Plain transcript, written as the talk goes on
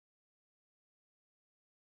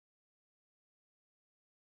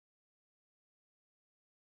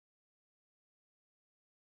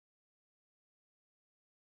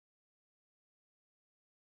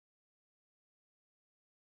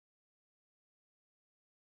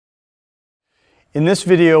In this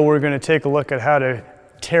video, we're going to take a look at how to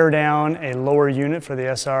tear down a lower unit for the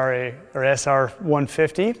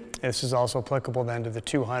SR150. This is also applicable then to the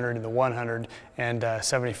 200 and the 100 and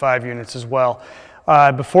 75 units as well.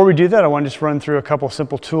 Before we do that, I want to just run through a couple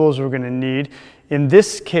simple tools we're going to need. In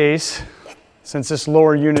this case, since this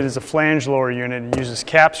lower unit is a flange lower unit, it uses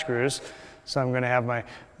cap screws. So I'm going to have my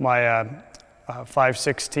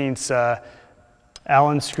 5/16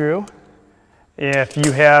 Allen screw. If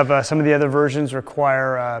you have some of the other versions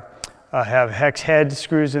require have hex head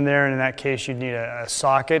screws in there, and in that case you'd need a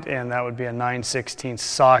socket, and that would be a 9/16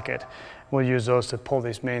 socket. We'll use those to pull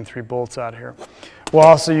these main 3 bolts out here. We'll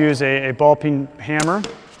also use a ball peen hammer.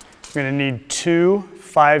 We're going to need 2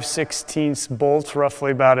 5/16 bolts,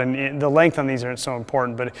 roughly about an inch. The length on these aren't so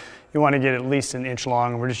important, but you want to get at least an inch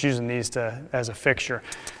long. We're just using these as a fixture.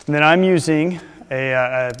 And then I'm using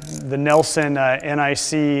the Nelson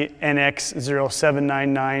NIC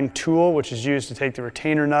NX0799 tool, which is used to take the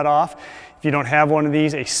retainer nut off. If you don't have one of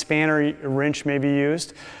these, a spanner wrench may be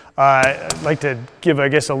used. I'd like to give, I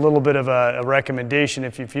guess, a little bit of a recommendation.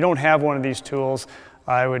 If you don't have one of these tools,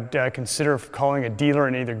 I would consider calling a dealer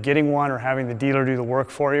and either getting one or having the dealer do the work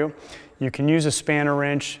for you. You can use a spanner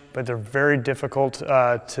wrench, but they're very difficult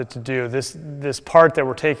to do. This part that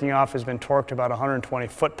we're taking off has been torqued about 120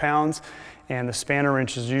 foot-pounds, and the spanner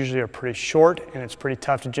wrenches usually are pretty short, and it's pretty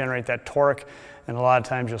tough to generate that torque. And a lot of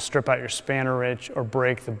times you'll strip out your spanner wrench or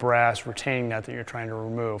break the brass retaining nut that you're trying to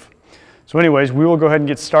remove. So anyways, we will go ahead and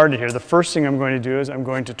get started here. The first thing I'm going to do is I'm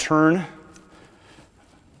going to turn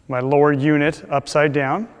my lower unit upside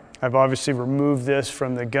down. I've obviously removed this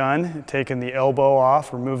from the gun, taken the elbow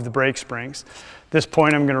off, removed the brake springs. At this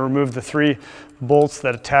point, I'm going to remove the 3 bolts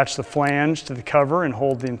that attach the flange to the cover and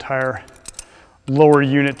hold the entire lower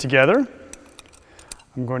unit together.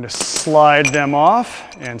 I'm going to slide them off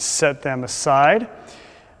and set them aside.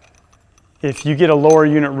 If you get a lower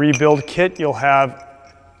unit rebuild kit, you'll have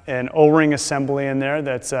an O-ring assembly in there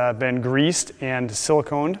that's been greased and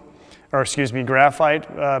siliconed, or excuse me, graphite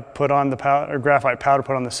put on the powder, or graphite powder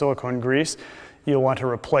put on the silicone grease. You'll want to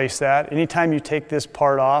replace that. Anytime you take this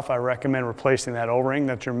part off, I recommend replacing that O-ring.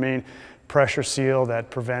 That's your main pressure seal that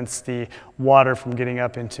prevents the water from getting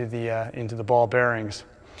up into the ball bearings.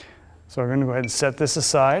 So we're going to go ahead and set this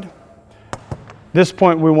aside. At this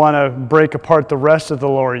point, we want to break apart the rest of the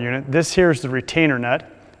lower unit. This here is the retainer nut.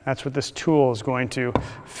 That's what this tool is going to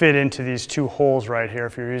fit into these 2 holes right here.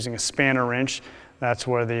 If you're using a spanner wrench, that's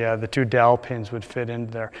where the 2 dowel pins would fit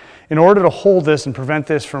into there. In order to hold this and prevent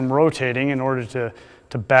this from rotating, in order to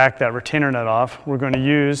back that retainer nut off, we're going to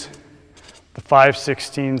use the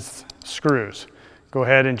 5/16 screws. Go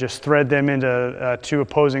ahead and just thread them into 2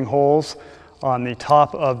 opposing holes on the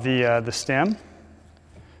top of the stem,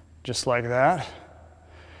 just like that.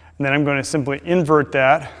 And then I'm going to simply invert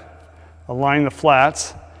that, align the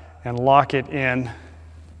flats, and lock it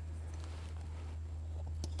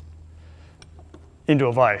into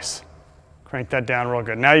a vise. Crank that down real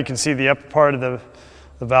good. Now you can see the upper part of the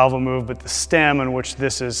valve will move, but the stem on which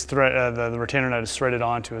this is the retainer nut is threaded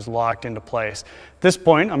onto is locked into place. At this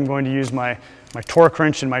point, I'm going to use my torque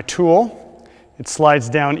wrench and my tool. It slides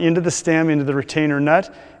down into the stem, into the retainer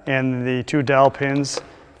nut, and the 2 dowel pins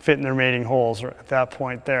fit in their mating holes at that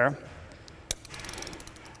point there.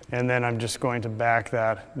 And then I'm just going to back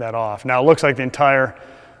that off. Now it looks like the entire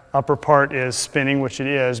upper part is spinning, which it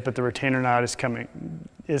is, but the retainer nut is coming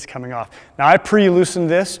off. Now I pre-loosened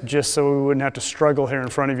this just so we wouldn't have to struggle here in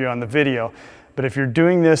front of you on the video. But if you're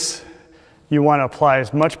doing this, you want to apply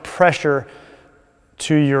as much pressure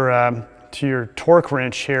to your torque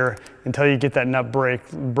wrench here until you get that nut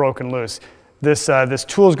broken loose. This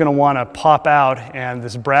tool is going to want to pop out, and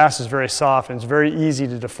this brass is very soft, and it's very easy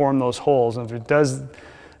to deform those holes. And if it does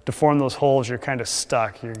deform those holes, you're kind of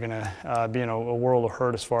stuck. You're going to be in a world of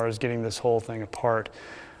hurt as far as getting this whole thing apart.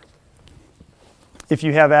 If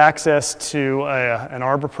you have access to an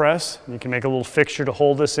arbor press, you can make a little fixture to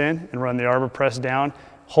hold this in and run the arbor press down,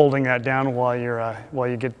 holding that down while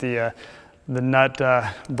you get the nut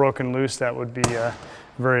broken loose. That would be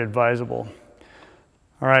very advisable.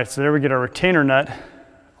 All right, so there we get our retainer nut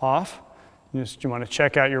off. You want to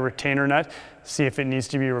check out your retainer nut, see if it needs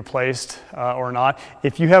to be replaced or not.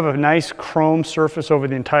 If you have a nice chrome surface over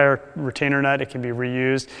the entire retainer nut, it can be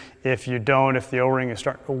reused. If you don't, if the O-ring is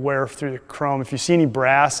starting to wear through the chrome, if you see any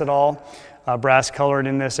brass at all, brass colored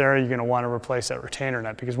in this area, you're going to want to replace that retainer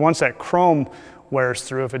nut, because once that chrome wears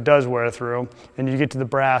through, if it does wear through, and you get to the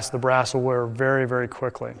brass will wear very, very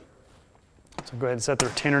quickly. So go ahead and set the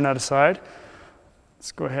retainer nut aside.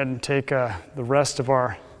 Let's go ahead and take the rest of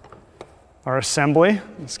our assembly.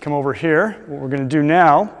 Let's come over here. What we're going to do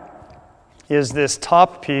now is this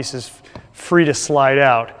top piece is free to slide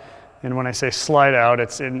out. And when I say slide out,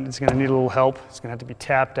 it's going to need a little help. It's going to have to be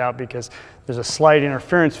tapped out because there's a slight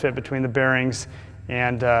interference fit between the bearings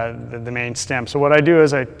and the main stem. So what I do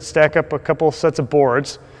is I stack up a couple sets of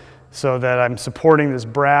boards so that I'm supporting this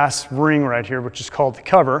brass ring right here, which is called the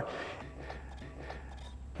cover.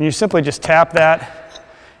 And you simply just tap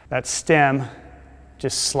that stem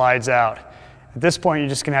just slides out. At this point, you're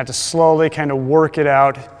just going to have to slowly kind of work it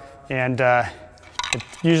out, and it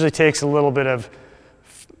usually takes a little bit of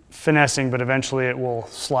finessing, but eventually it will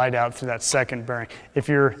slide out through that second bearing. If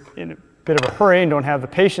you're in a bit of a hurry and don't have the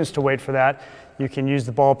patience to wait for that, you can use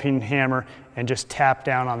the ball peen hammer and just tap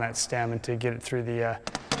down on that stem and to get it through the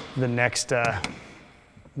next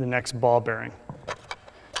ball bearing.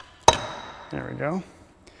 There we go.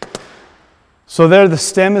 So there, the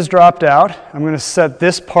stem is dropped out. I'm going to set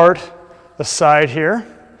this part aside here.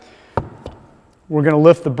 We're going to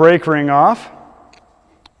lift the brake ring off.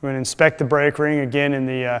 We're going to inspect the brake ring. Again, in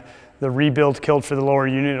the rebuild kit for the lower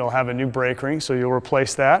unit, it'll have a new brake ring, so you'll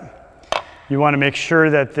replace that. You want to make sure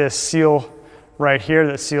that this seal right here,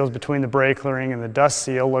 that seals between the brake ring and the dust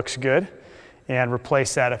seal, looks good, and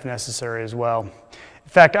replace that if necessary as well. In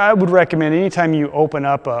fact, I would recommend anytime you open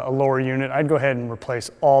up a lower unit, I'd go ahead and replace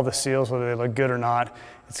all the seals, whether they look good or not.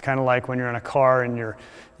 It's kind of like when you're in a car and you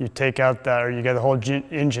take out or you get the whole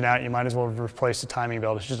engine out, you might as well replace the timing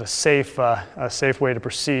belt. It's just a safe way to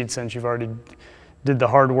proceed since you've already did the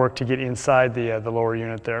hard work to get inside the lower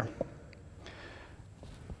unit there.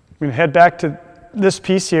 I'm going to head back to this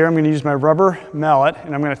piece here. I'm going to use my rubber mallet,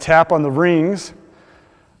 and I'm going to tap on the rings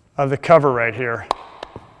of the cover right here,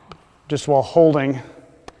 just while holding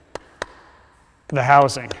the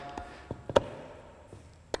housing.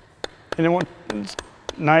 And it's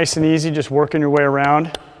nice and easy, just working your way around.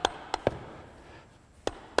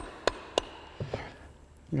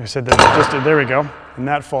 Like I said, there we go, and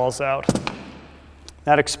that falls out.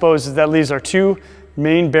 That leaves our two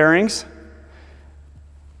main bearings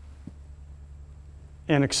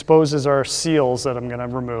and exposes our seals that I'm going to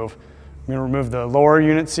remove. I'm going to remove the lower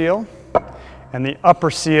unit seal, and the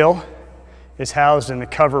upper seal is housed in the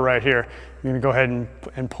cover right here. I'm going to go ahead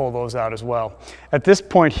and pull those out as well. At this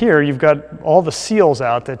point here, you've got all the seals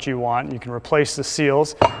out that you want. You can replace the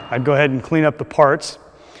seals. I'd go ahead and clean up the parts,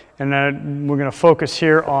 and then we're going to focus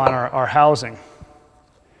here on our housing.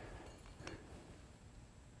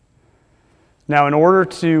 Now, in order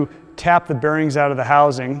to tap the bearings out of the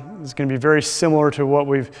housing, it's going to be very similar to what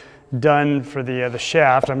we've done for the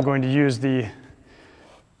shaft. I'm going to use the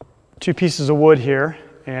two pieces of wood here,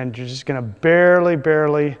 and you're just going to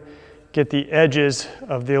barely get the edges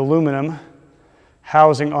of the aluminum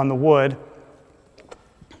housing on the wood,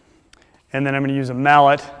 and then I'm going to use a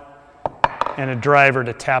mallet and a driver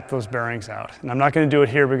to tap those bearings out. And I'm not going to do it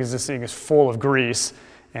here because this thing is full of grease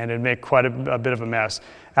and it'd make quite a bit of a mess.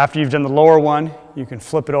 After you've done the lower one, you can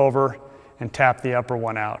flip it over and tap the upper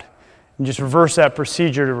one out. And just reverse that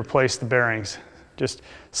procedure to replace the bearings. Just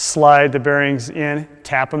slide the bearings in,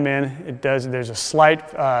 tap them in. There's a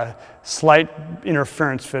slight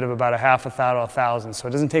interference fit of about a half a thousand, so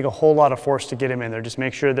it doesn't take a whole lot of force to get them in there. Just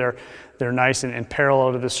make sure they're nice and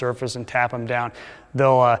parallel to the surface and tap them down.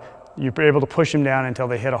 You're able to push them down until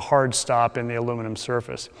they hit a hard stop in the aluminum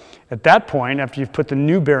surface. At that point, after you've put the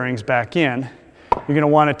new bearings back in, you're going to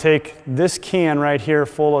want to take this can right here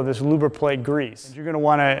full of this lubriplate grease. You're going to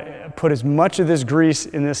want to put as much of this grease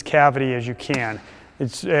in this cavity as you can.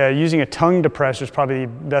 Using a tongue depressor is probably the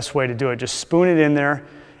best way to do it. Just spoon it in there,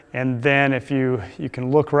 and then if you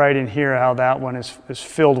can look right in here how that one is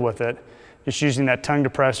filled with it. Just using that tongue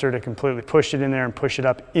depressor to completely push it in there and push it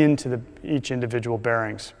up into each individual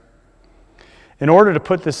bearings. In order to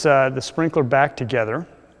put this the sprinkler back together,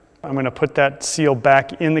 I'm going to put that seal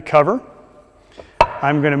back in the cover.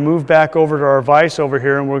 I'm going to move back over to our vise over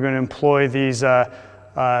here, and we're going to employ these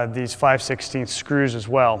 5/16 screws as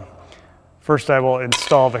well. First, I will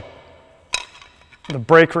install the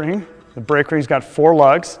brake ring. The brake ring's got 4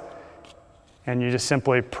 lugs, and you just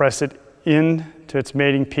simply press it into its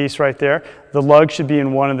mating piece right there. The lug should be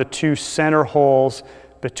in one of the 2 center holes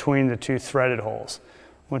between the 2 threaded holes.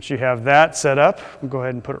 Once you have that set up, we'll go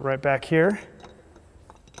ahead and put it right back here.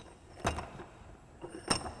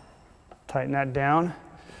 Tighten that down.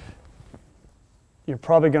 You're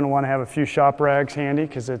probably going to want to have a few shop rags handy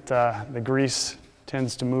because the grease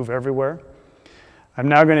tends to move everywhere. I'm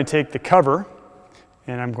now going to take the cover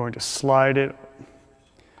and I'm going to slide it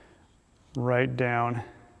right down.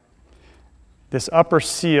 This upper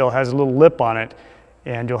seal has a little lip on it,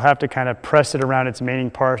 and you'll have to kind of press it around its mating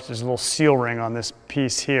parts. There's a little seal ring on this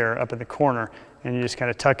piece here up at the corner, and you just kind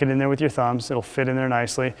of tuck it in there with your thumbs. It'll fit in there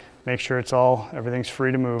nicely. Make sure everything's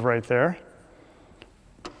free to move right there.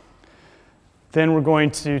 Then we're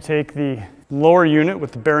going to take the lower unit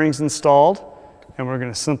with the bearings installed, and we're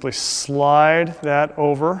going to simply slide that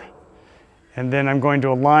over. And then I'm going to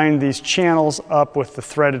align these channels up with the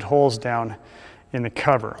threaded holes down in the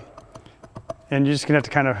cover. And you're just going to have to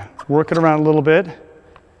kind of work it around a little bit.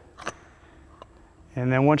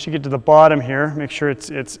 And then once you get to the bottom here, make sure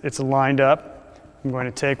it's lined up. I'm going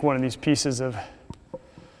to take one of these pieces of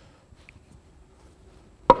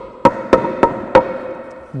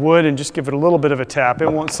wood and just give it a little bit of a tap. It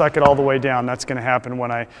won't suck it all the way down. That's going to happen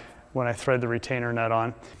when I thread the retainer nut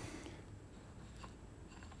on.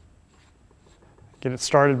 Get it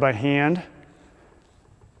started by hand,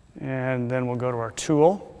 and then we'll go to our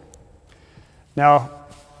tool. Now,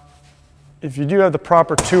 if you do have the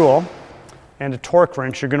proper tool and a torque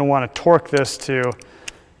wrench, you're going to want to torque this to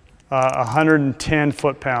 110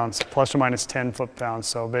 foot-pounds, plus or minus 10 foot-pounds,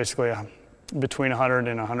 so basically between 100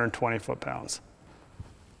 and 120 foot-pounds.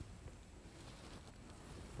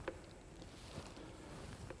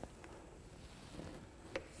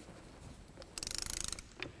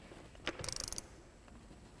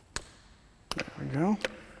 There we go.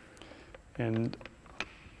 And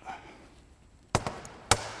I'm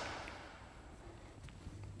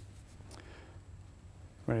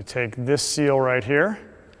going to take this seal right here.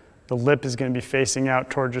 The lip is going to be facing out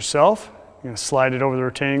towards yourself. You're going to slide it over the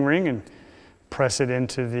retaining ring and press it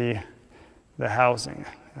into the housing.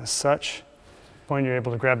 As such, when you're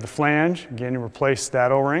able to grab the flange, again, you replace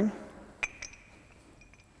that O-ring.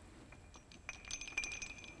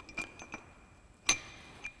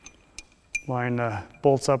 Line the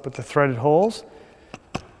bolts up with the threaded holes,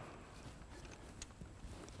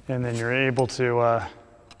 and then you're able to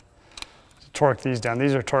torque these down.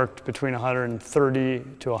 These are torqued between 130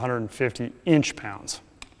 to 150 inch-pounds.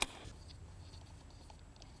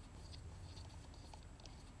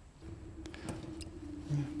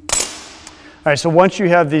 All right, so once you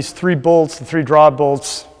have these three bolts, the three draw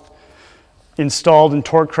bolts installed and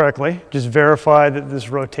torqued correctly, just verify that this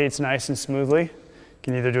rotates nice and smoothly. You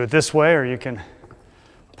can either do it this way, or you can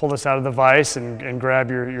pull this out of the vise and grab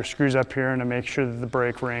your screws up here and to make sure that the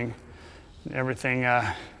brake ring and everything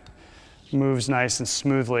moves nice and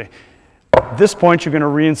smoothly. At this point, you're going to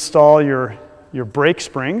reinstall your brake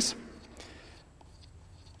springs.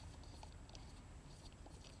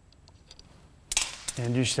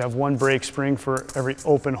 And you should have one brake spring for every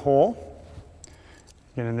open hole.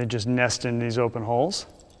 And they just nest in these open holes.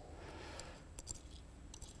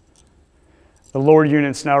 The lower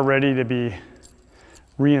unit's now ready to be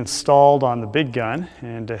reinstalled on the big gun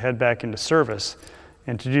and to head back into service.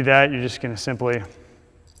 And to do that, you're just going to simply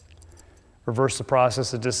reverse the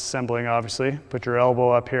process of disassembling, obviously. Put your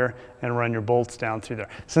elbow up here and run your bolts down through there.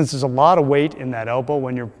 Since there's a lot of weight in that elbow,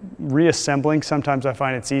 when you're reassembling, sometimes I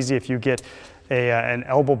find it's easy if you get an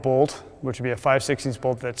elbow bolt, which would be a 5/16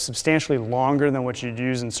 bolt that's substantially longer than what you'd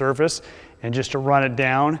use in surface, and just to run it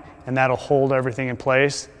down, and that'll hold everything in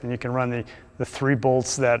place. And you can run the three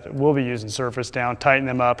bolts that will be used in surface down, tighten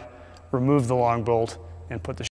them up, remove the long bolt, and put the